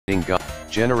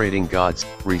Generating gods,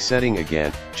 resetting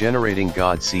again, generating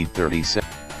god seed 37,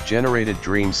 generated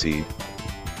dream seed.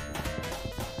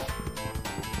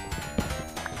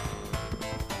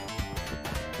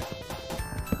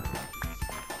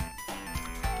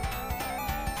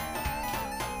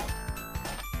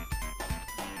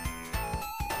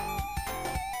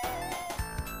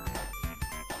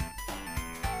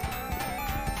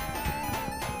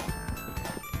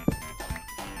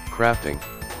 Crafting.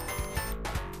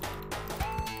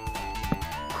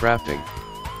 Crafting.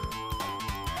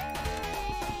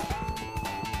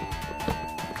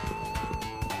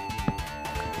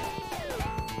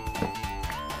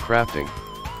 Crafting.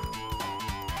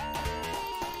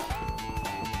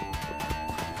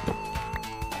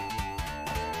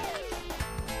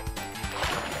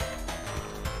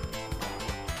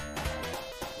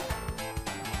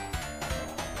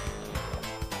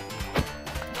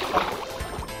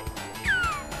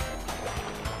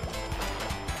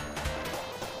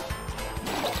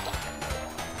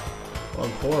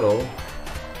 One portal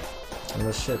on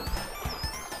a ship.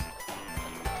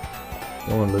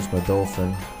 Don't want to lose my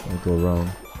dolphin and go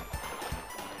around.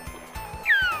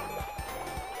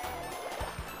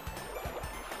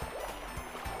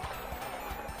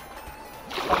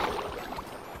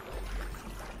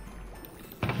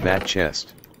 Bat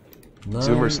chest. Nine.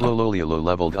 Zoomer slowly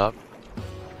leveled up.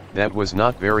 That was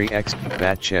not very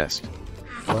bat chest.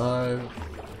 5.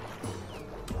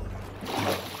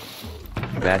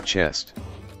 Bat chest.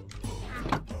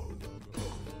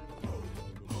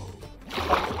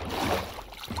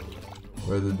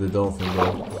 Where did the dolphin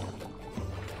go?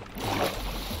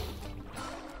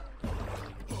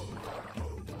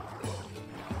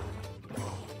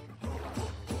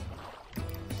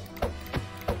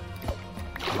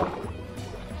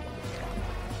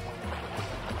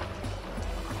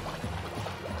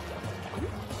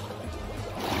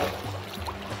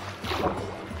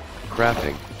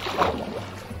 Crafting.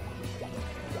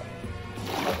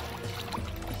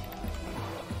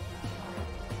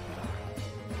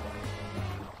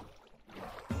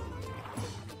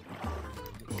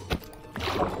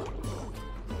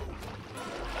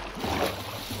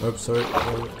 Oops, sorry.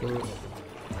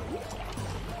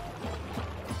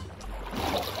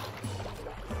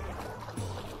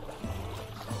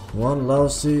 One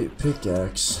lousy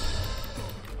pickaxe.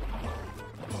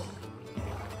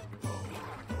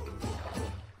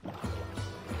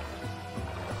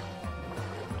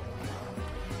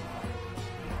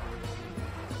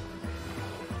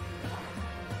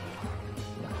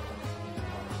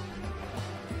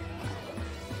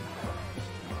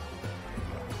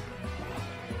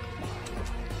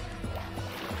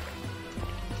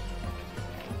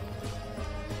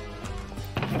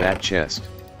 Bat chest.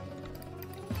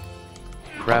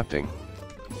 Crafting.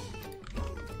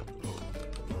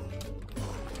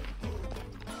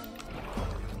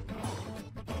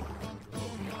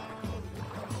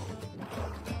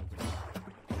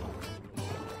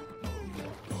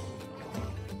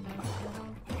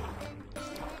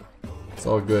 It's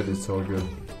all good, it's all good.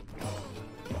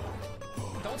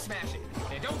 Don't smash it!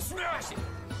 Hey, don't smash it!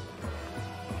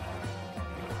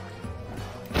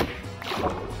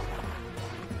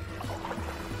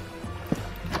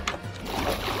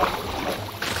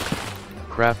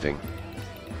 Crafting.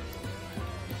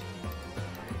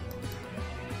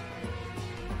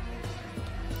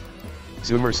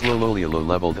 Zoomer slowly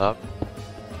leveled up.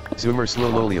 Zoomer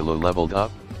slowly leveled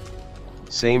up.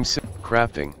 Same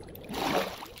crafting.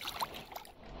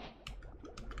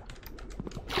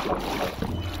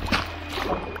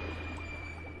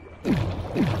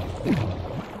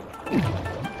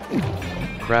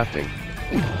 Crafting.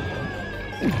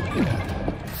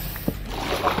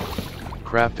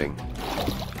 Crafting.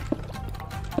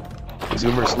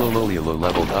 Zoomer slowly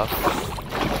leveled up.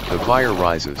 The fire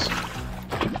rises.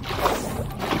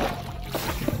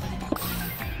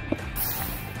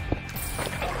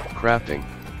 Crafting.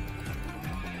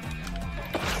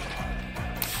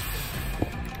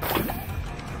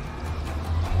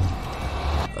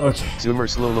 Okay. Zoomer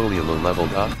slowly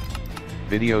leveled up.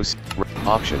 Videos.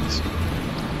 Options.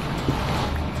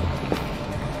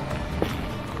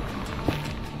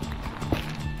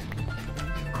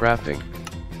 Crafting.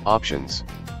 Options.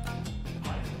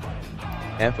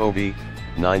 FOV,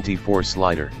 94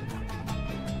 slider.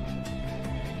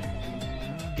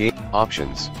 Game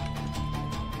options.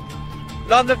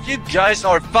 None of you guys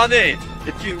are funny.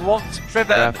 If you want to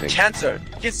prevent Crafting. cancer,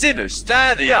 consider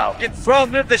standing out in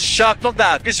front of the shop on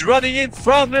that is running in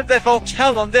front of the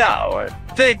hotel on the hour.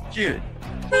 Thank you.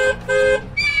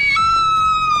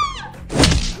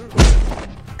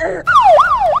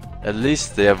 At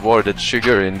least they avoided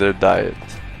sugar in their diet.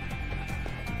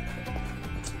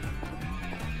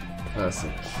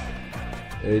 Classic.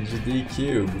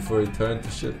 HDQ before he turned to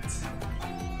shit.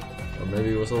 Or maybe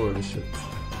he was already shit.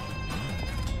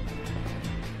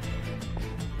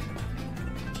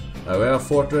 We have a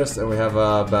fortress and we have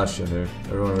a bastion here.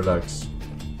 Everyone relax.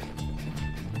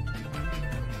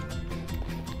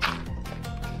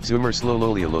 Zoomer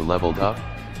Slowloliolo leveled up.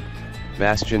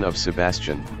 Bastion of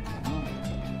Sebastian.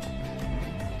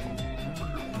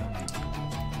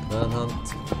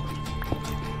 Manhunt.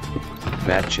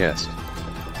 Bat chest.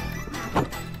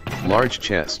 Large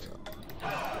chest.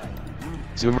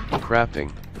 Zoomer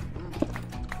crafting.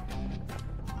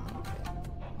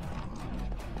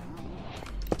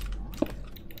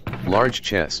 Large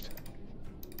chest.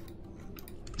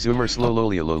 Zoomer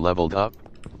Slowloliolo leveled up.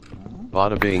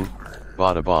 Bada bing,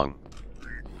 bada bong.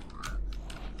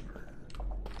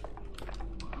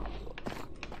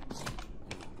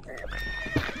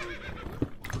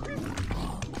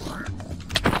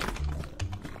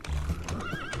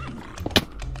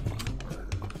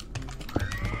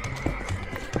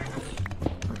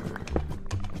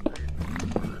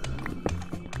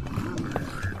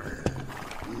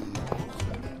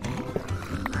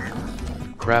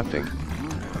 Crafting.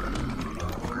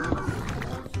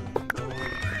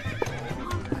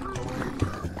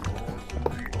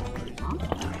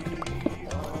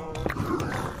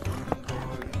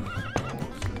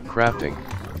 Crafting.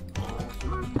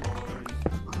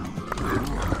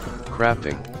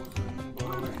 Crafting.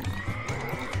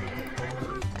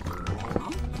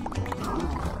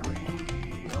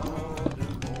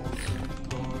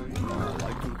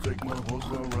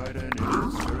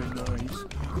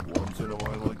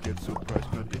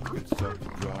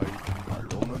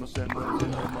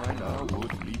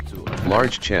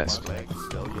 Large chest.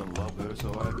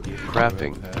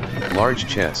 Crafting. Large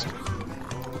chest.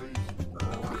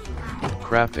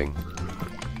 Crafting.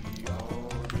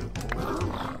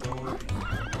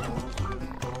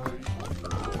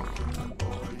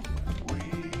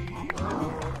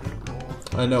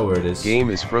 I know where it is. Game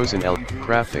is frozen.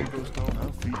 Crafting.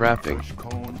 Crafting.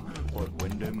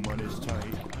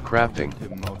 Crafting.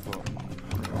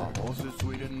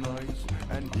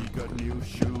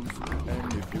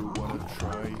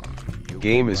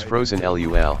 Game is frozen.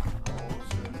 LUL.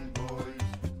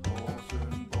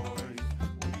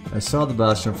 I saw the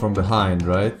bastion from behind,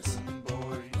 right?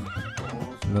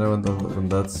 And then I went on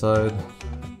that side.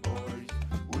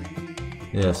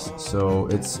 Yes, so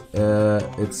it's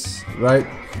right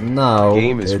now.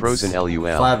 Game is frozen.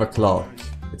 LUL. 5 o'clock.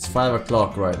 It's 5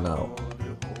 o'clock right now.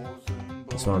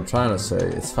 That's what I'm trying to say.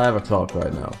 It's 5 o'clock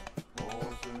right now.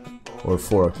 Or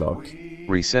 4 o'clock.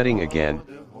 Resetting again.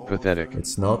 Pathetic.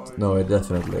 It's not? No, it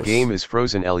definitely is. Game is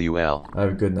frozen. LUL. I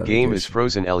have good navigation. Game is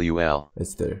frozen. LUL.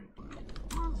 It's there.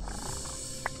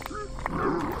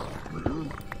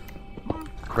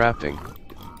 Crafting.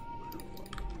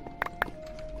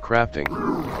 Crafting.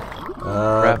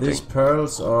 Crafting. These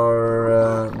pearls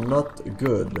are not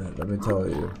good, let me tell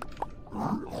you.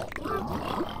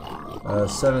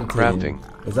 17. Crafting.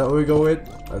 Is that what we go with?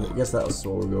 I guess that's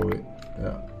what we go with.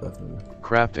 Yeah, definitely.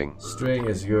 Crafting. String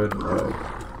is good.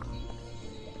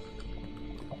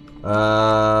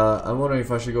 I'm wondering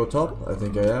if I should go top. I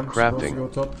think I am Crafting. supposed to go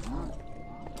top.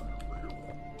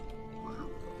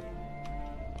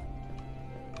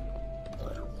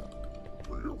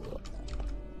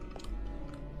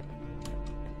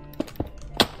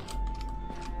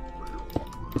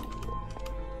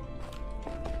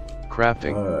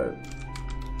 Crafting. Alright.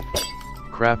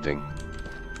 Crafting.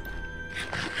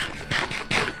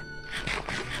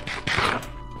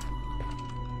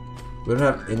 We don't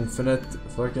have infinite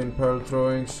fucking pearl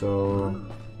throwing, so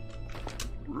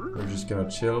we're just gonna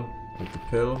chill with the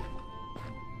pill.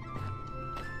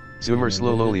 Zoomer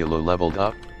Slowloliolo leveled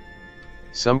up.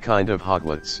 Some kind of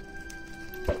Hogwarts.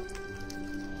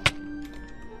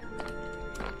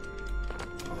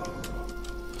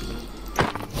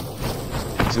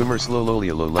 Zoomer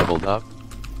Slowloliolo leveled up.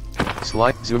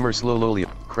 Zoomer Slowloliolo.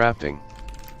 Crafting.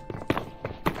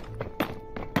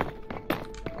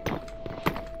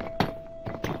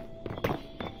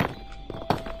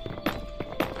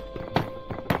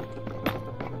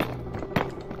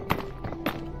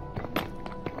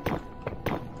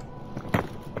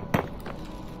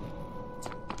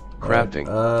 Crafting.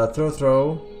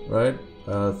 Throw, right?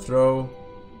 Throw.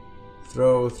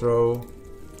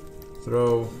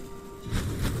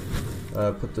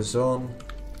 Put this on.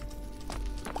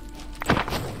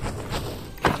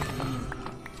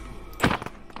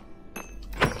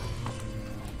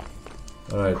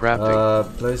 Alright,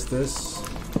 Crafting. place this.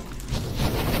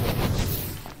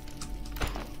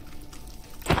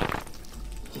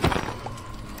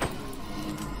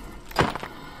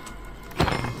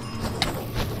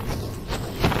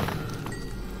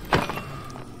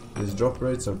 drop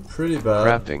rates are pretty bad.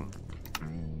 Crafting.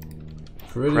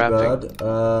 Pretty Crafting.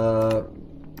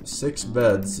 bad. 6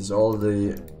 beds is all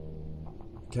the...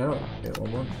 Can I get one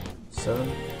more?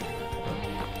 7?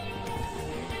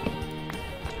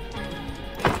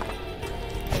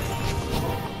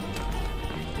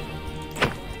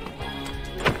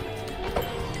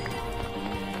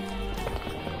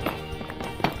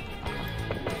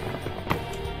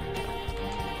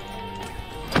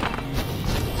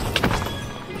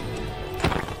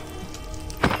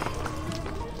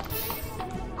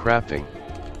 Crafting.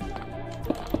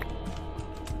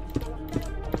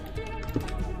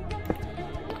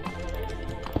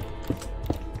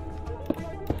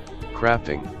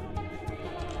 Crafting.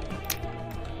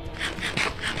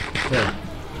 Okay.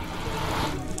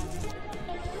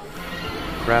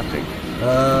 Crafting.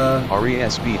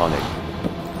 RESB on it.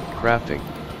 Crafting.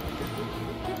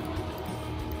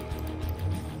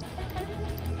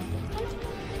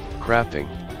 Crafting.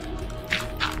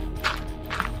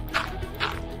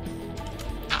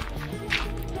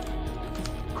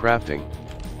 Crafting.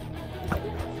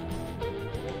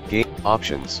 Game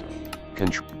options.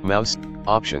 Control mouse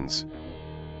options.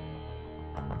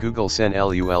 Google Sen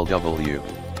LULW.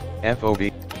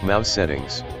 FOV mouse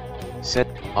settings. Set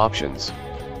options.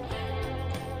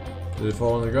 Did it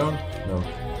fall on the ground? No.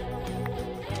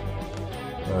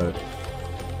 Alright.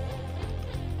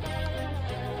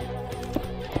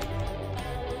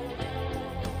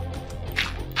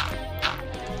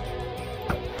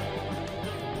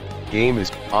 Game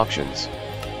is options.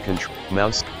 Control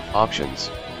mouse options.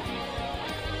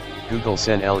 Google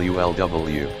Sen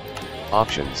LULW.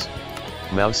 Options.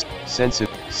 Mouse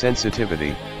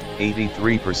sensitivity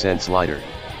 83% slider.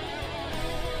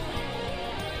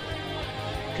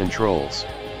 Controls.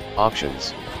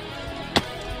 Options.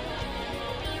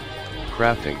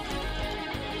 Crafting.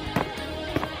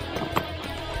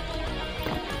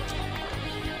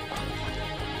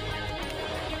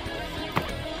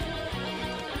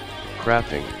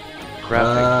 Crafting.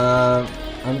 Crafting.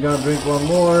 I'm gonna drink one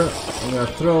more. I'm gonna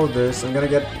throw this. I'm gonna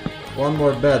get one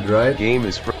more bed, right? Game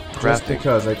is for Just crafting.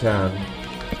 because I can.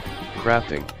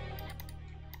 Crafting.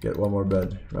 Get one more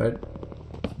bed, right?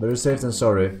 Better safe than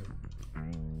sorry.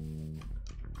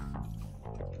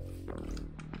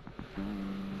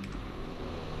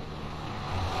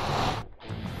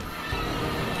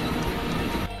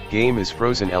 Game is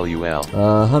frozen LUL.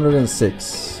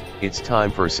 106. It's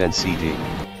time for Sen CD.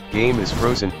 Game is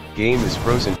frozen. Game is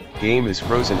frozen. Game is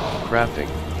frozen. Crafting.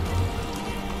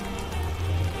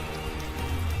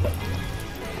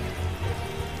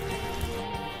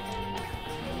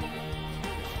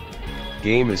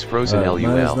 Game is frozen LUL.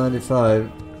 Minus 95.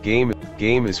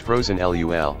 Game is frozen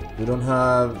LUL. We don't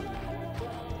have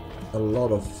a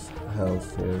lot of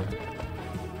health here.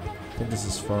 I think this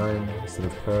is fine instead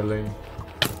of curling.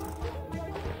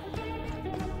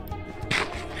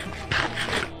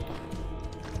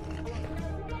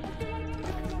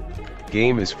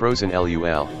 Game is frozen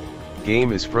LUL.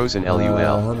 Game is frozen LUL.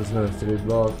 173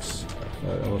 blocks.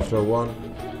 I will throw one.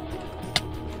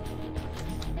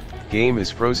 Game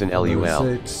is frozen LUL.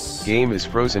 106. Game is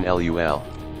frozen LUL.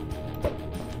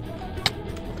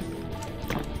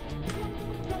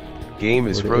 Game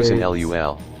is frozen 48.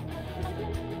 LUL.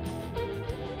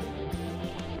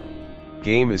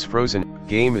 Game is frozen.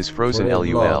 Game is frozen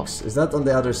 48 LUL. blocks. Is that on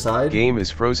the other side? Game is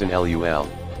frozen LUL.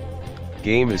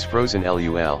 Game is frozen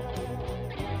LUL.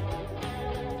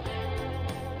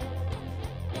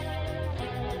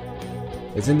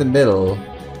 It's in the middle.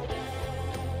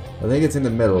 I think it's in the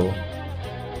middle.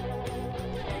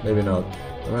 Maybe not.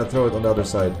 I'm gonna throw it on the other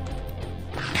side.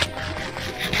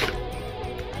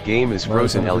 Game is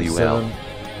frozen LUL. 107.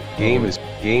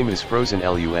 Game is frozen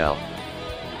LUL.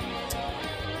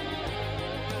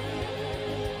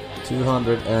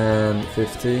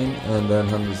 215 and then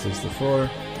 164.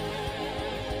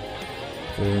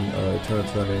 Then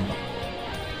 220.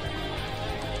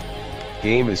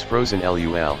 Game is frozen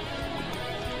LUL.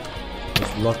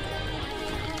 Just luck.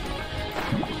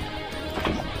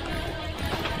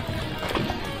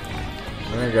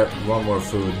 I'm gonna get one more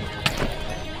food.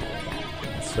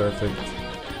 That's perfect.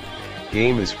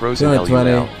 Game is frozen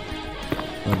 220. LUL.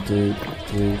 1, 2,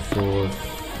 3, 4,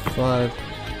 5.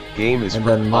 Game is And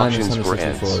then minus options for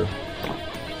ends. 164.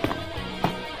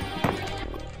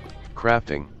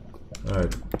 Crafting.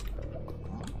 Alright.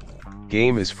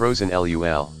 Game is frozen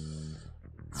LUL.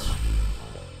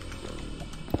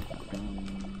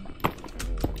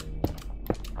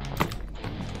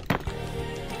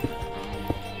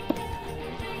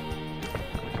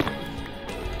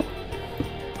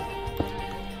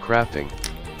 Crafting.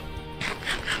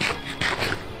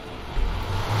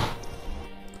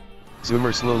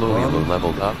 Zoomer slowly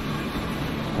leveled up.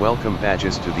 Welcome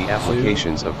badges to the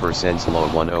applications of Forsen's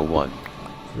Law 101.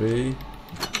 3,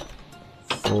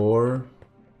 4,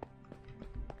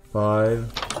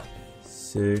 5,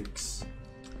 6.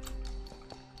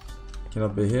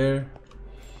 Cannot be here.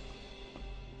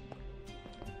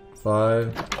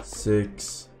 5,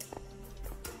 6,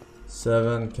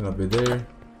 7. Cannot be there.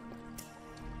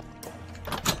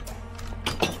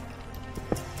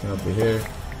 Cannot be here.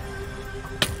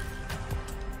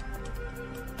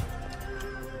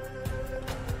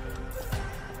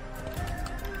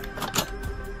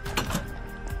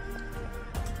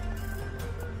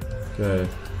 Okay.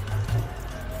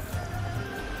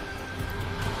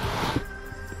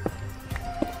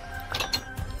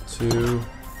 Two.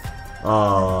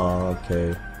 Ah,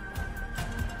 okay.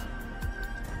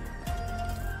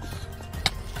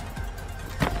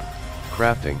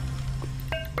 Crafting.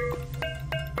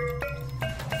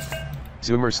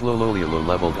 Zoomer slowly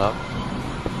leveled up.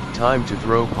 Time to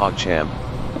throw PogChamp,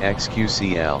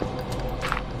 XQCL.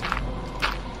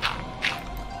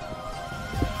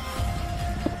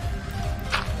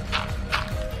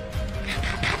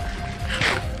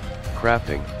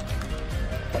 Crafting.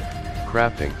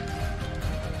 Crafting.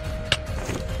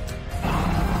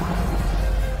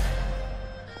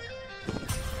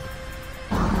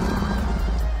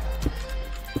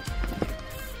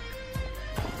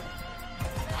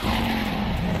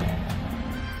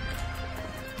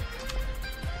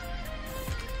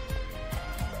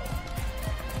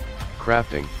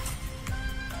 Crafting.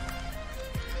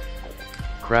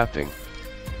 Crafting.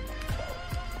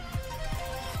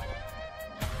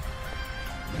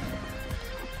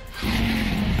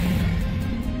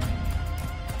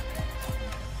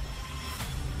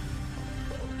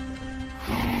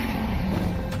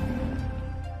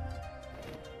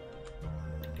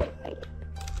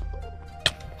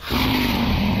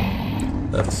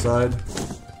 Left side.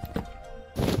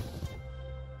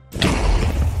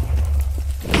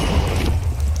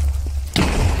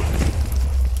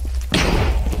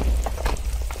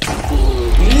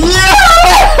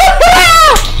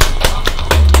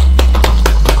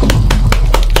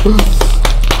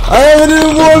 I haven't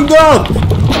even warmed up!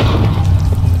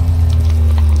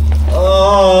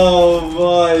 Oh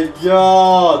my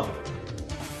god!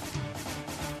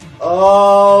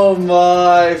 Oh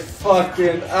my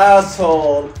fucking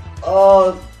asshole!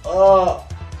 Oh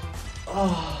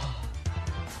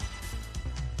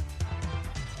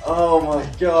my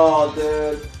god,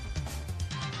 dude!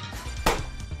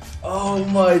 Oh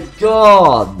my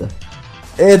god!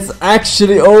 It's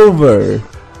actually over!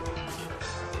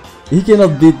 He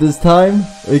cannot beat this time.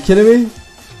 Are you kidding me?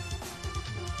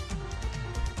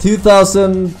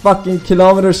 2,000 fucking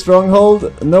kilometer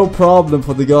stronghold. No problem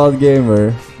for the God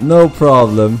Gamer. No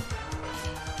problem.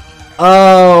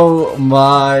 Oh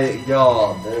my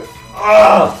god, dude.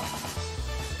 Ah!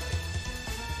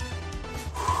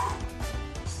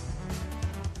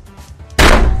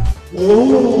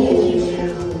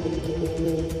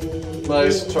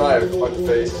 Nice try,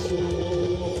 fuckface.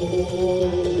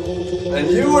 And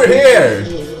you were here!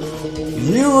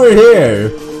 You were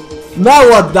here! Now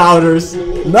what, doubters?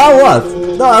 Now what?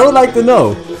 No, I would like to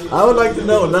know. I would like to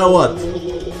know, now what?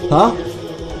 Huh?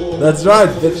 That's right,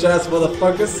 bitch ass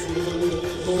motherfuckers.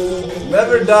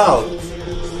 Never doubt.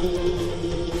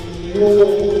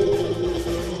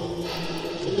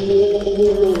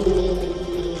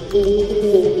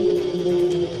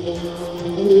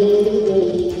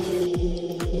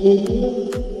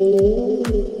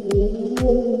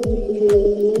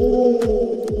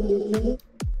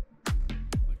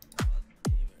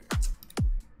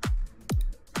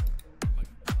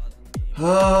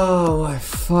 Oh my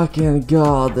fucking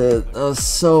god, dude. That was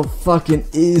so fucking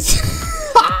easy.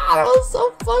 That was so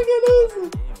fucking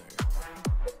easy.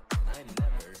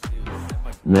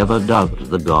 Never doubt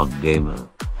the God Gamer.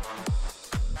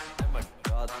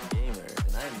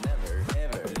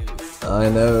 I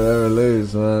never ever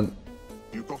lose, man.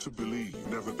 You got to believe,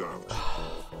 never doubt.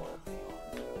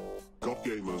 God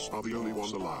Gamers are the only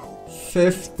ones allowed.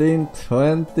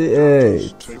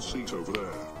 1528. Take a seat over there.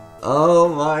 Oh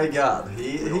my god,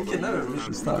 he can never reach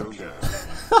his We time. don't care.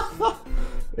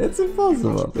 It's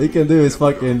impossible. He can do his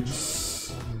fucking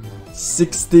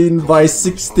 16 by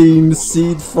 16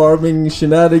 seed farming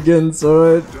shenanigans,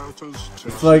 alright? Doubters,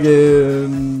 take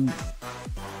Fucking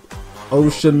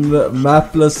ocean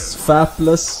mapless,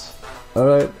 fapless.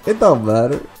 Alright, it don't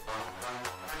matter.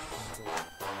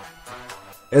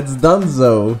 It's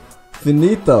donezo.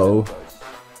 Finito.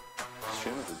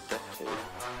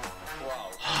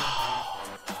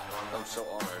 I'm so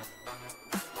honored.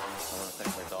 I want to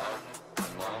thank my dog, my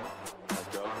mom, my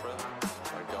girlfriend,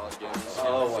 my God Gamers.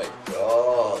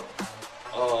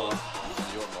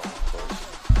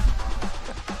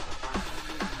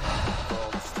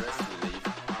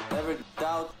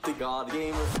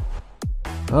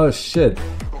 Oh shit.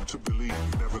 Got to believe,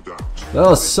 never doubt. That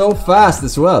was so fast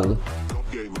as well. God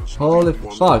gamers, Holy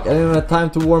fuck, I didn't even have time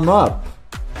to warm up.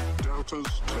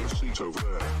 doubters, take a seat over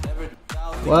there.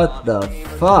 What the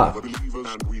fuck? The believers,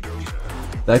 and we don't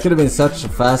care. That could have been such a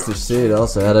faster seed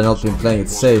also had I not been playing it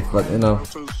safe, but you know,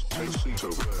 Doubters, take a seat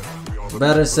over there. We are the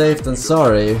better safe than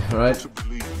sorry, right? to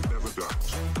believe, never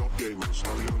doubt. God gamers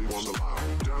are the only ones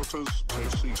allowed. Doubters, take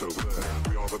a seat over there.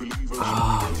 We are the believers,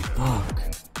 and we don't care.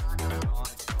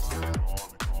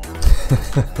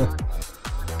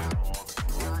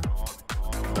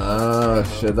 Oh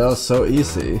shit, that was so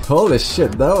easy. Holy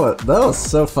shit, that was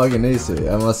so fucking easy,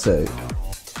 I must say.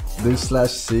 Do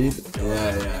slash seed?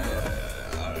 Yeah.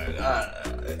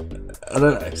 Alright.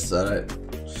 Relax, alright.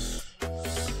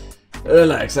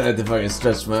 Relax, I had to fucking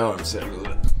stretch my arms here a little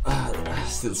bit.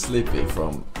 Still sleepy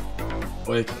from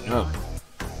waking up.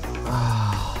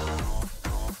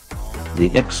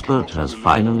 The expert has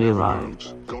finally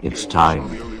arrived. It's time.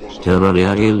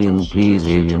 Terraria alien, please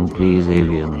alien, please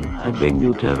alien. I beg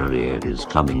you, Terraria is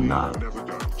coming now. Never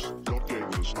doubt. God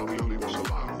gamers are the only ones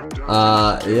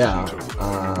allowed. Yeah.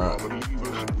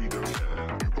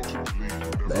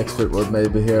 The expert was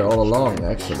maybe here all along,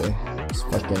 actually. It's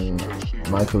fucking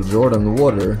Michael Jordan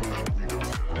water.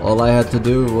 All I had to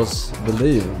do was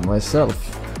believe myself.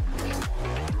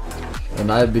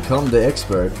 And I've become the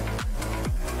expert.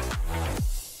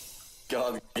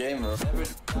 God gamer.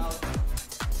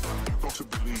 Got to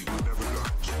believe, never doubt.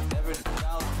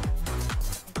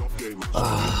 God gamers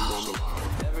are the only ones allowed.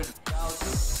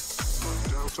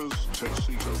 Doubters, take a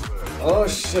seat over there. Oh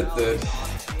shit, dude.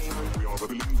 We are the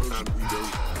believers, and we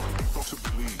don't care. Got to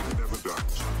believe, never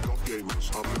doubt. God gamers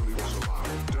are the only ones allowed.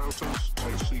 Doubters,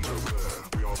 take a seat over there.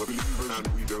 We are the believers, and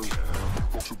we don't care.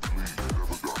 Got to believe,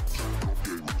 never doubt. God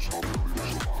gamers are the only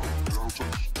ones allowed.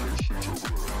 Doubters, take a seat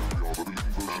over there. We are the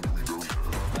believers, and we don't care.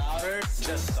 Louder,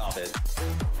 just stop it.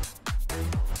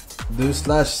 Do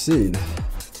slash seed.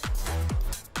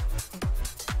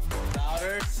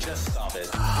 Louder, just stop it.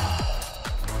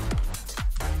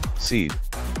 Seed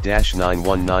dash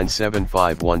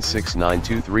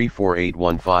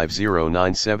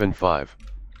 9197516923481500975.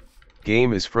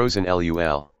 Game is frozen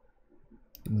LUL.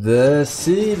 The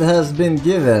seed has been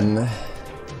given.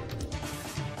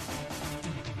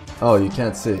 Oh, you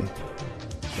can't see.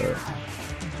 Sure.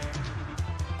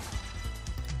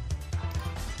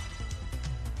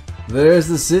 There's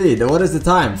the seed. What is the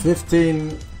time?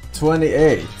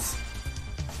 15:28.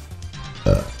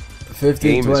 15:28.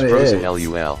 Game is frozen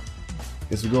LUL.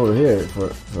 Guess we go over here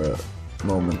for a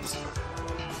moment.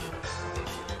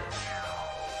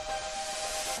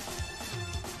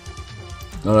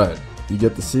 Alright, you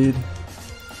get the seed.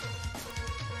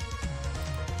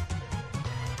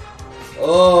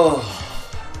 Oh,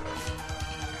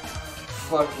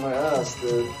 fuck my ass,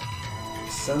 dude.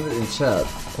 Send it in chat.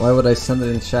 Why would I send it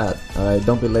in chat? Alright,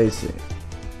 don't be lazy.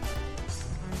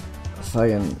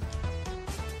 Fucking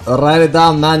write it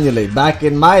down manually. Back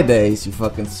in my days, you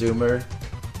fucking zoomer,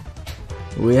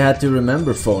 we had to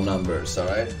remember phone numbers,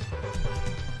 alright?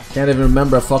 Can't even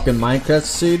remember a fucking Minecraft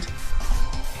seed?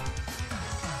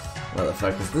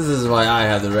 Motherfuckers, this is why I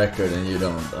have the record and you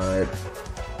don't, alright?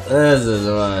 This is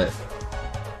why.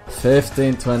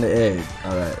 15:28,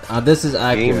 alright. This is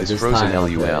accurate. Game is this frozen time, LUL.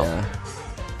 okay, yeah.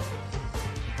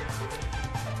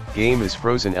 Game is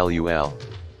frozen LUL.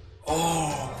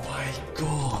 Oh my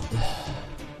god.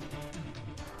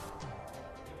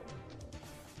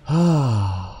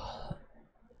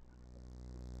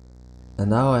 And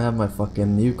now I have my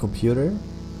fucking new computer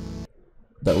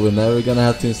that we're never gonna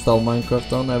have to install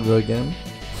Minecraft on ever again.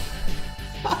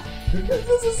 Because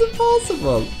this is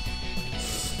impossible.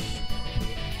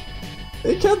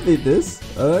 It can't be this,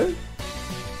 alright?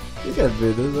 You can't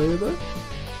be this, are you there?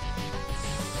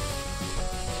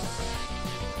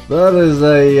 That is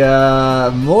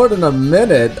a more than a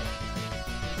minute.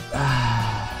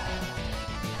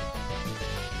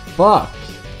 Fuck.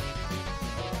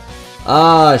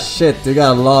 Ah shit, we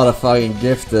got a lot of fucking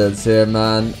gifteds here,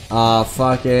 man.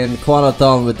 Fucking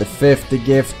Quanaton with the 50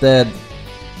 gifted.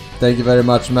 Thank you very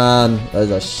much, man. There's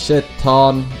a shit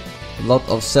ton. A lot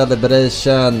of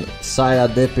celebration. Saya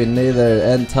Dipping Neither.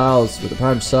 N-Taus with a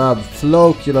prime sub.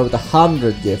 Flocula with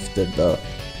 100 gifted though.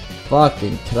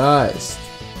 Fucking Christ.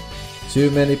 Too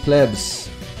many plebs.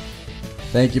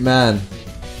 Thank you, man.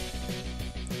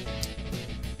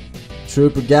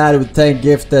 Trooper Gary with 10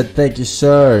 gifted. Thank you,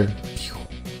 sir.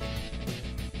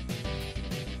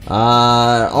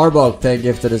 Arbok 10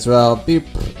 gifted as well. Beep.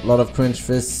 A lot of cringe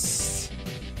fists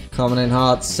coming in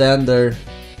hot. Sender.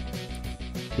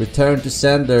 Return to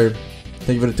sender.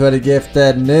 Thank you for the 20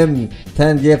 gifted. Nim,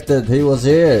 10 gifted. He was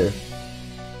here.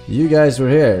 You guys were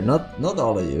here. Not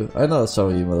all of you. I know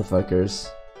some of you motherfuckers.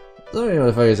 Some of you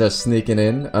motherfuckers are sneaking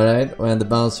in, alright? When the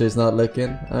bouncer is not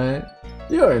looking, alright?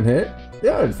 You weren't here. You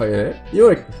weren't fucking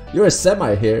here. You were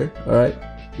semi here, alright?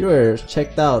 You were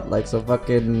checked out like some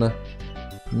fucking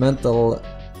mental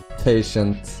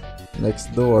patient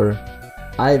next door.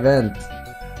 I vent.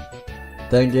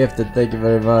 10 gifted, thank you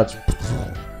very much.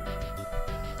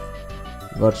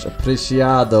 Much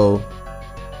appreciado.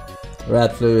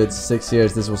 Rat Fluids, 6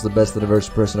 years. This was the best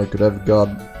anniversary present I could have got.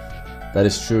 That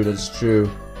is true, that is true.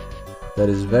 That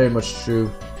is very much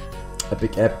true.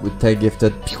 Epic Ep with 10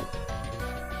 gifted.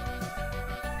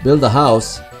 Build a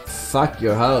house? Fuck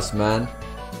your house, man.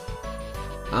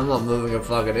 I'm not moving a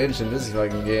fucking inch in this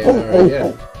fucking game ever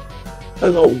again.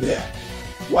 Hello there.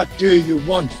 What do you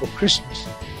want for Christmas?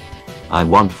 I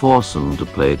want Forsen to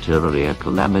play Terraria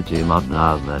Calamity mod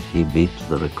now that he beat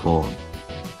the record.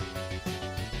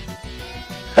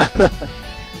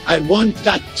 I want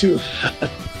that too.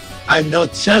 I'm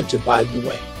not Santa, by the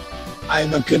way.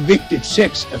 I'm a convicted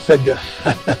sex offender.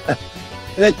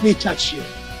 Let me touch you.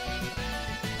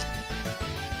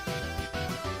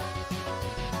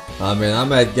 I mean, I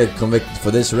might get convicted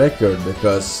for this record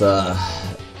because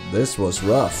this was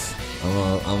rough.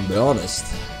 I'm gonna be honest.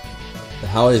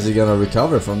 How is he gonna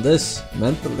recover from this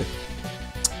mentally,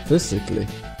 physically?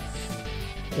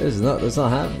 It's not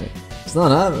happening. It's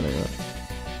not happening.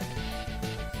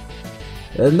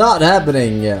 It's not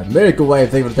happening. Yeah. Miracle Wave,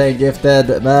 thank you for 10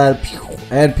 gifted. Man,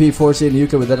 and P4C in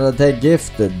UK with another 10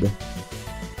 gifted.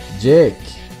 Jake,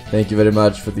 thank you very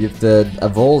much for the gifted.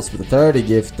 Avols with the 30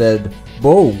 gifted.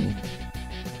 Boom.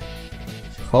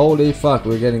 Holy fuck,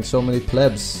 we're getting so many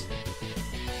plebs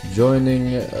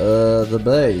joining the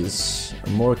base.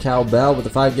 More Cowbell with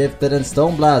the 5 gifted and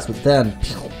Stone Blast with 10.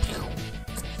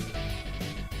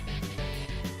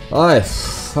 Oh,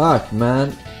 fuck,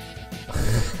 man.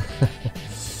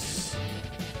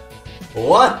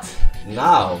 What?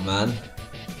 Now, man.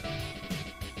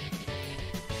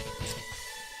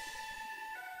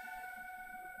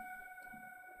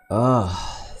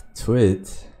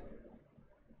 Tweet.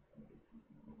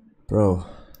 Bro,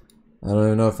 I don't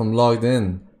even know if I'm logged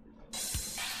in.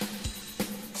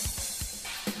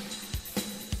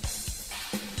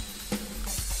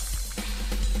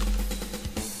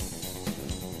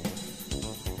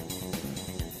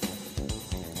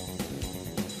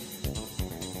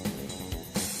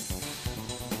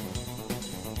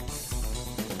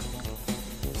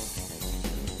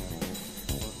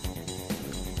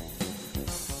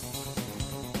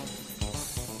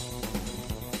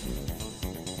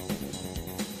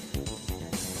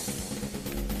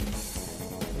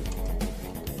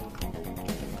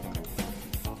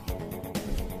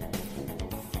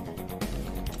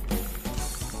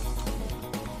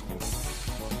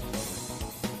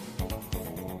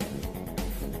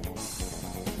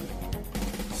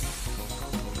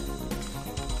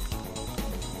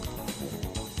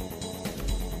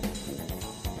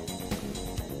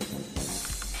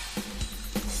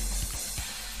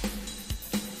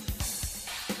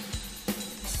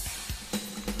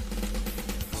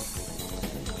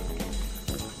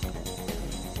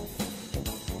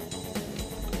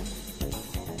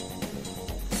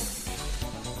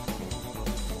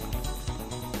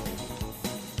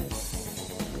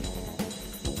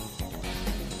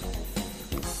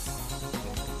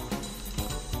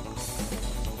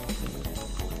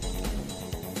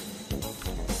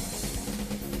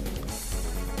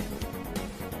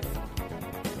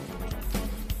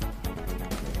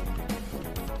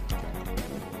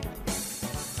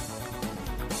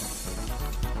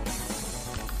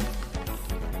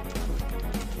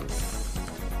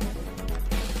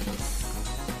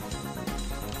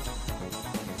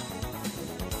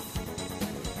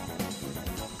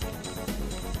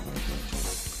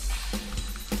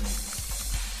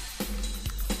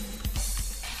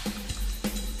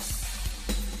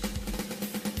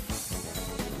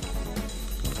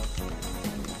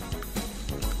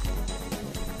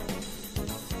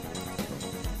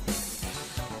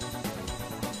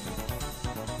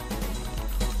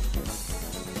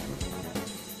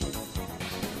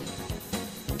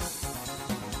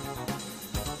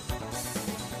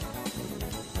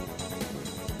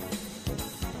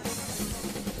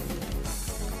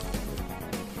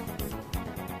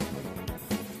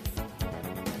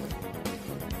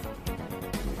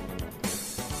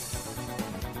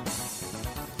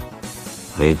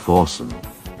 Hey Forsen,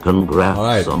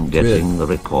 congrats on getting the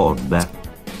record back.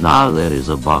 Now there is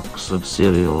a box of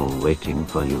cereal waiting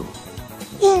for you.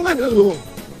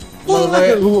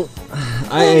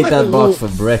 I ate that box for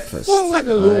breakfast.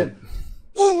 Alright?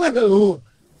 Oh, Megalo.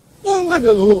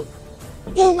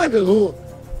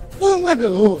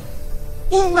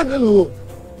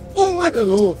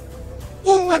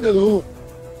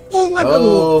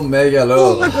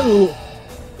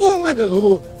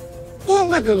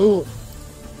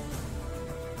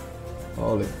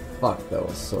 Holy fuck, that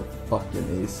was so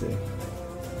fucking easy.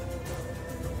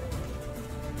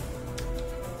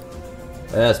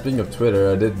 Yeah, speaking of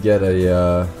Twitter, I did get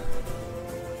a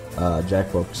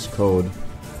Jackbox code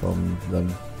from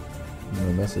them in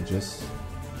my messages.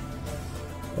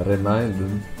 Remind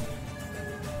them.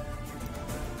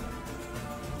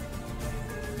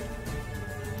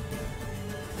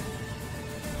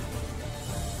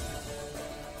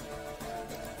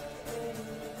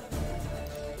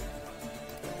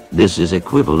 This is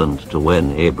equivalent to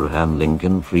when Abraham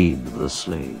Lincoln freed the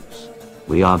slaves.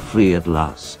 We are free at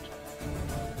last.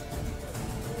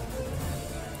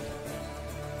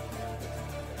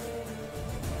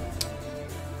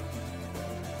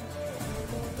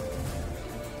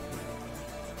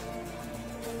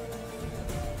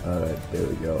 Alright, there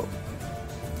we go.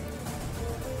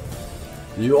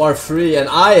 You are free and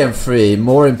I am free.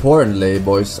 More importantly,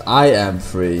 boys, I am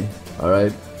free.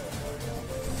 Alright?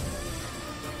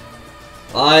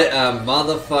 I am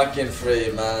motherfucking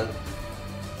free, man.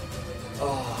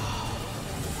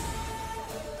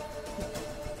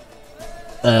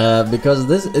 Because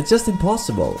this, it's just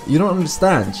impossible. You don't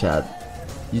understand, Chad.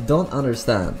 You don't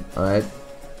understand, alright?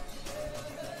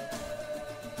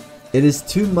 It is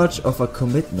too much of a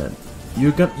commitment.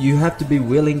 You have to be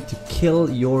willing to kill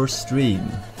your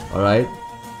stream, alright?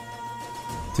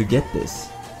 To get this.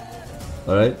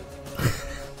 Alright?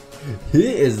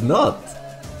 He is not.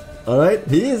 Alright?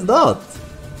 He is not.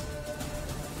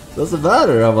 Doesn't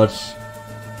matter how much.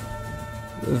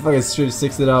 The fucking stream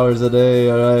 16 hours a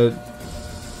day, alright?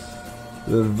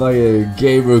 The fucking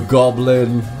gamer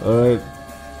goblin, alright?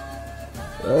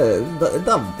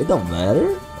 It don't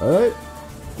matter, alright?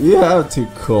 You have to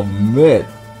commit.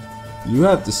 You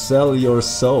have to sell your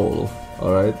soul,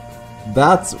 alright?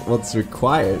 That's what's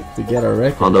required to get a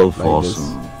record. Hello, like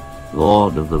Forsen,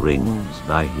 Lord of the Rings,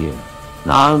 I hear.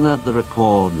 Now that the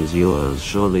record is yours,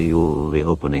 surely you'll be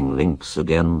opening links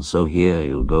again, so here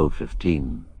you'll go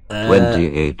 15.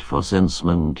 28 for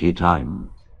Sensman tea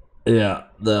time. Yeah,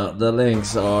 the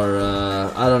links are,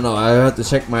 I don't know, I had to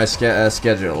check my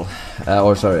schedule.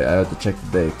 Or sorry, I had to check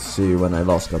the date to see when I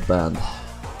last got banned.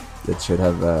 It should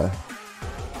have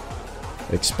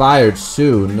expired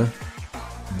soon.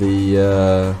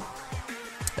 The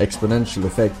exponential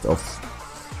effect of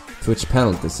Twitch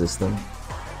penalty system,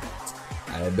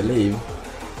 I believe,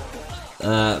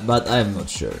 but I'm not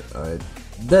sure. Alright,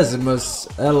 Decimus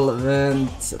Elvent,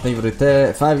 thank you for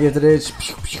the 5 gifted each.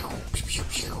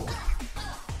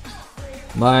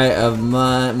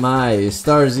 My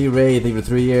Star Z Ray, thank you for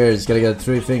 3 years. Gotta get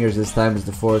 3 fingers this time is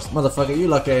the force. Motherfucker, you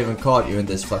lucky I even caught you in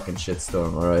this fucking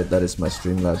shitstorm. Alright, that is my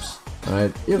Streamlabs.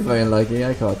 Alright, you're fucking lucky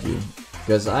I caught you.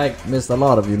 Because I missed a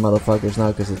lot of you motherfuckers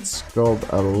now because it scrolled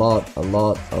a lot.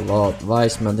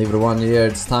 Weissman, thank you for 1 year,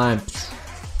 it's time.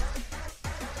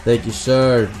 Thank you,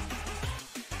 sir.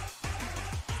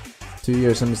 2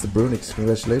 years, and Mr. Brunix,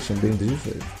 congratulations on being the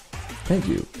user. Thank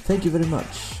you very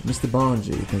much. Mr.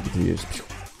 Bonji, thank you, 2 years.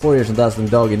 4 years on Dazzling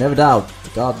Doggy, never doubt.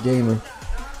 God Gamer.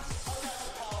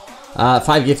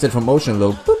 5 gifted from Ocean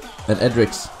Loop. And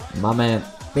Edrix, my man.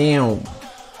 Bam.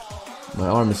 My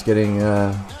arm is getting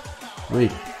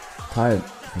weak, tired,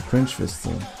 and cringe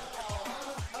fisting.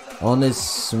 On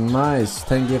his mice,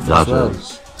 10 gifts as well.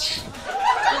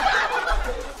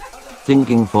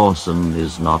 Thinking Forsen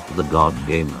is not the god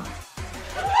gamer.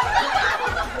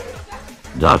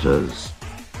 Daughters.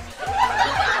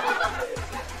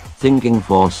 Thinking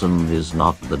Forsen is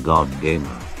not the god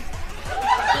gamer.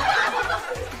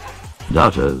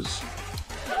 Daughters.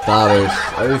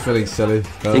 Are you feeling silly?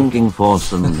 No? Thinking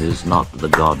Forsen is not the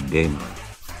god gamer.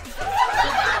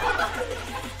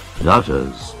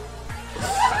 Daughters.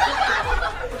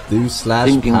 Do slash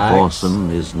Thinking packs? Forsen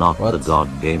is not the god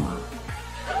gamer.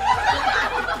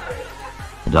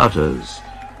 Daughters.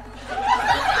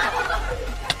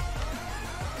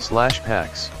 Slash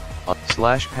packs.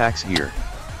 Slash packs here.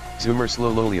 Zoomer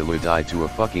Slololialu died to a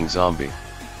fucking zombie.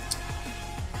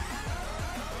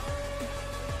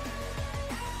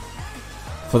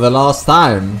 For the last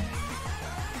time.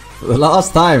 For the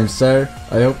last time, sir.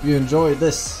 I hope you enjoyed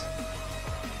this.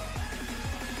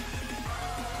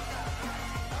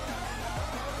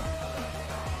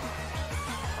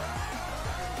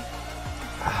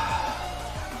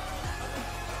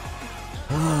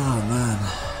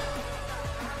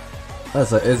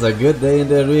 It's a good day in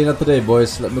the arena today,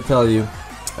 boys. Let me tell you,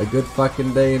 a good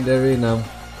fucking day in the arena.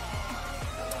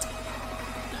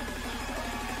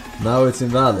 Now it's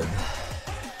invalid.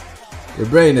 Your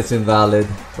brain is invalid,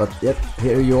 but yep,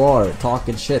 here you are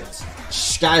talking shit.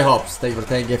 Skyhops, thank you for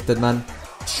 10 gifted, man.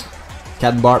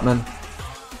 Ken Bartman.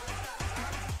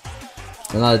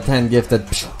 Another 10 gifted.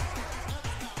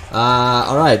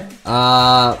 Alright.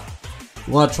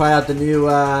 You wanna try out the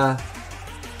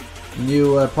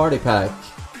new party pack?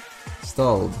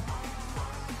 Stalled.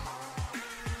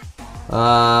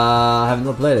 I have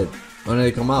not played it. When did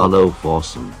it come out? Hello,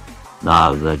 Forsen.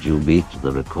 Now that you beat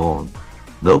the record,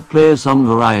 go play some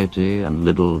variety and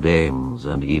little games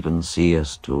and even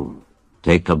CS2.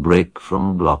 Take a break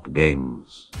from block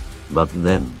games. But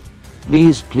then,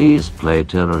 please play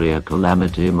Terraria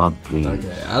Calamity mod, please.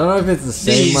 Okay, I don't know if it's the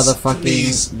same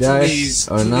motherfucking guys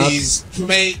or not. Please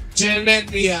play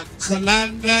Terraria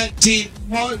Calamity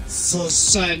mod,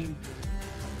 Forsen.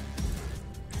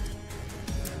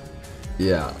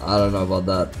 Yeah, I don't know about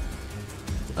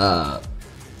that.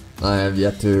 I have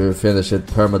yet to finish it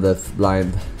permadeath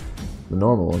blind, the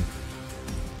normal one.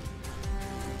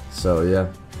 So yeah,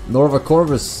 Norva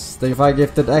Corvus, 35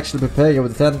 gifted, actually preparing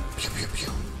with 10.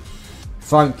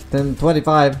 Funk,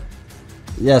 1025.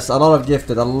 Yes, a lot of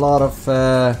gifted, a lot of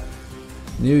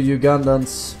new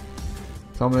Ugandans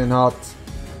coming in hot.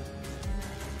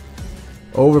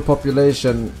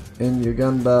 Overpopulation in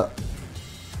Uganda.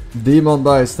 Demon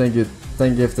Dice, thank you.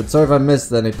 10 gifted. Sorry if I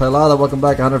missed any. Pilada, welcome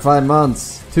back. 105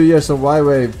 months. 2 years of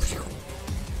Y-Wave.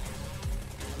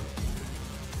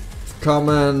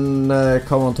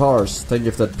 Commentars. 10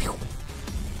 gifted.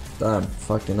 Damn,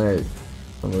 fucking A.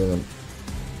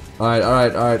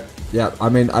 Alright. Yeah, I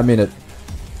mean it.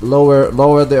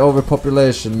 Lower the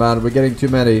overpopulation, man. We're getting too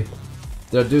many.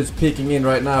 There are dudes peeking in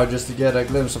right now just to get a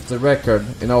glimpse of the record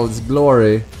in all its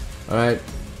glory. Alright.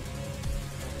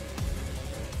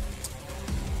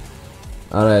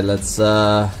 Alright, let's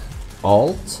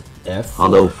Alt F.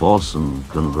 Hello, Forsen,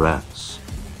 congrats.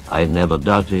 I never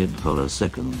doubted for a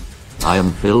second. I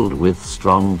am filled with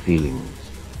strong feelings.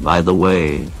 By the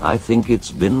way, I think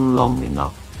it's been long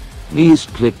enough. Please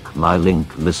click my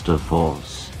link, Mr.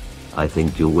 Force. I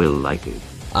think you will like it.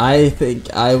 I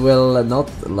think I will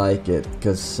not like it,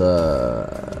 cause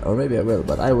or maybe I will,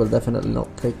 but I will definitely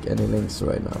not click any links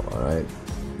right now, alright?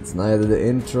 It's neither the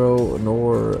intro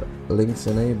nor links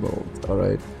enabled,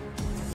 alright?